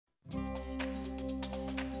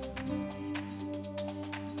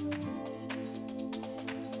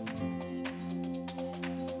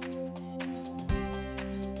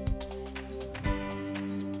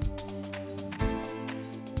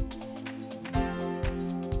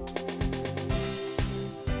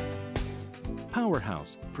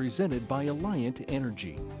Powerhouse, presented by Alliant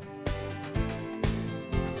Energy.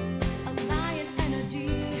 Alliant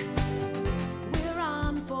Energy, we're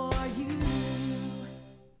on for you.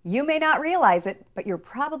 You may not realize it, but you're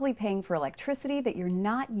probably paying for electricity that you're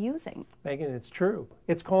not using. Megan, it's true.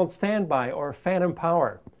 It's called standby or phantom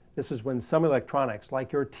power. This is when some electronics,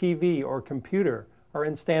 like your TV or computer, are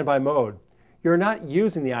in standby mode. You're not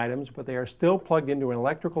using the items, but they are still plugged into an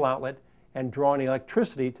electrical outlet and drawing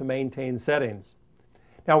electricity to maintain settings.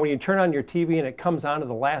 Now, when you turn on your TV and it comes on to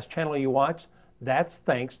the last channel you watch, that's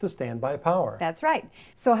thanks to standby power. That's right.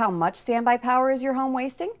 So how much standby power is your home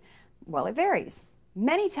wasting? Well, it varies.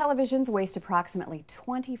 Many televisions waste approximately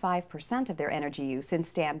 25% of their energy use in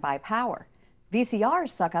standby power. VCRs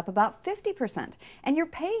suck up about 50%, and you're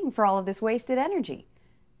paying for all of this wasted energy.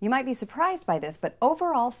 You might be surprised by this, but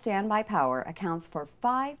overall standby power accounts for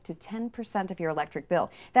 5 to 10% of your electric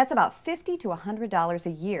bill. That's about $50 to $100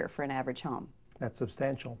 a year for an average home. That's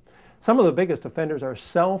substantial. Some of the biggest offenders are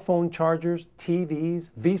cell phone chargers, TVs,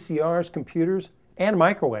 VCRs, computers, and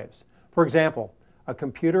microwaves. For example, a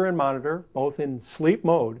computer and monitor, both in sleep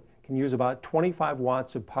mode, can use about 25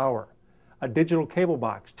 watts of power. A digital cable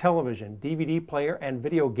box, television, DVD player, and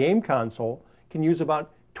video game console can use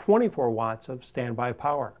about 24 watts of standby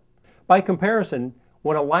power. By comparison,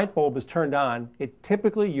 when a light bulb is turned on, it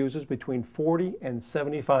typically uses between 40 and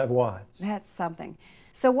 75 watts. That's something.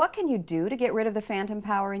 So what can you do to get rid of the phantom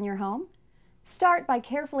power in your home? Start by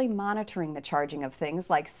carefully monitoring the charging of things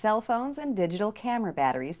like cell phones and digital camera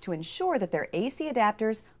batteries to ensure that their AC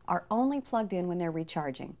adapters are only plugged in when they're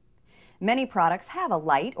recharging. Many products have a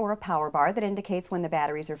light or a power bar that indicates when the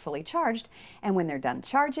batteries are fully charged, and when they're done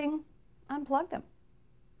charging, unplug them.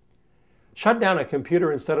 Shut down a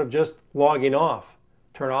computer instead of just logging off.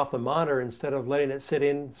 Turn off the monitor instead of letting it sit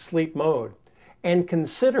in sleep mode. And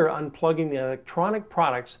consider unplugging the electronic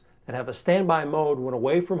products that have a standby mode when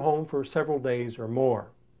away from home for several days or more.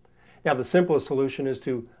 Now, the simplest solution is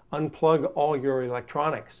to unplug all your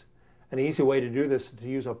electronics. An easy way to do this is to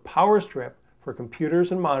use a power strip for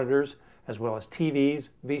computers and monitors, as well as TVs,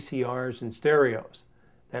 VCRs, and stereos.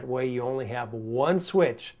 That way you only have one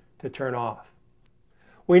switch to turn off.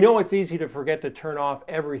 We know it's easy to forget to turn off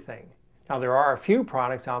everything. Now, there are a few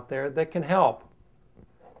products out there that can help.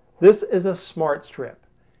 This is a smart strip.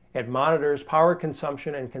 It monitors power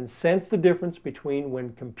consumption and can sense the difference between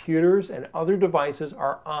when computers and other devices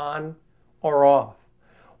are on or off.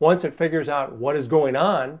 Once it figures out what is going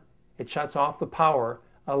on, it shuts off the power,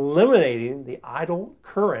 eliminating the idle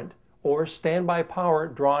current or standby power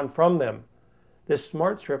drawn from them. This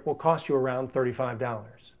smart strip will cost you around $35.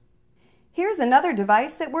 Here's another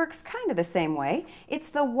device that works kind of the same way. It's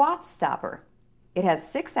the Watt Stopper. It has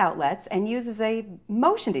 6 outlets and uses a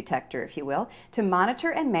motion detector, if you will, to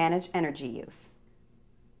monitor and manage energy use.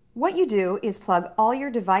 What you do is plug all your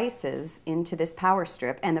devices into this power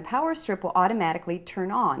strip, and the power strip will automatically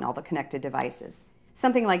turn on all the connected devices.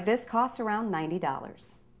 Something like this costs around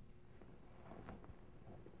 $90.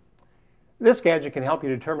 This gadget can help you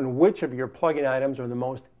determine which of your plug-in items are the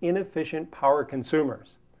most inefficient power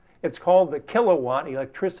consumers. It's called the Kilowatt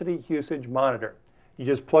Electricity Usage Monitor. You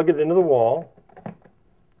just plug it into the wall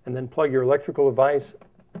and then plug your electrical device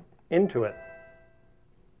into it.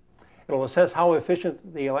 It'll assess how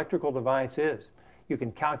efficient the electrical device is. You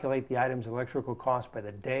can calculate the item's electrical cost by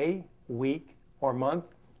the day, week, or month,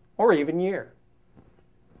 or even year.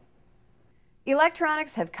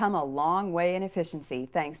 Electronics have come a long way in efficiency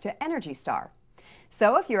thanks to Energy Star.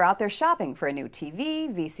 So if you're out there shopping for a new TV,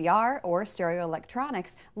 VCR, or stereo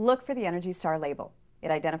electronics, look for the Energy Star label. It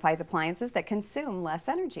identifies appliances that consume less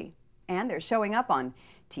energy. And they're showing up on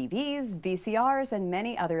TVs, VCRs, and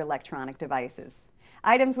many other electronic devices.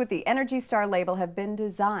 Items with the Energy Star label have been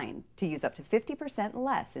designed to use up to 50%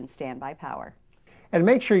 less in standby power. And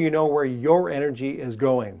make sure you know where your energy is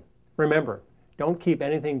going. Remember, don't keep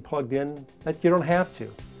anything plugged in that you don't have to.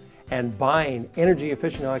 And buying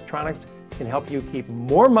energy-efficient electronics can help you keep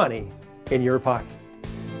more money in your pocket.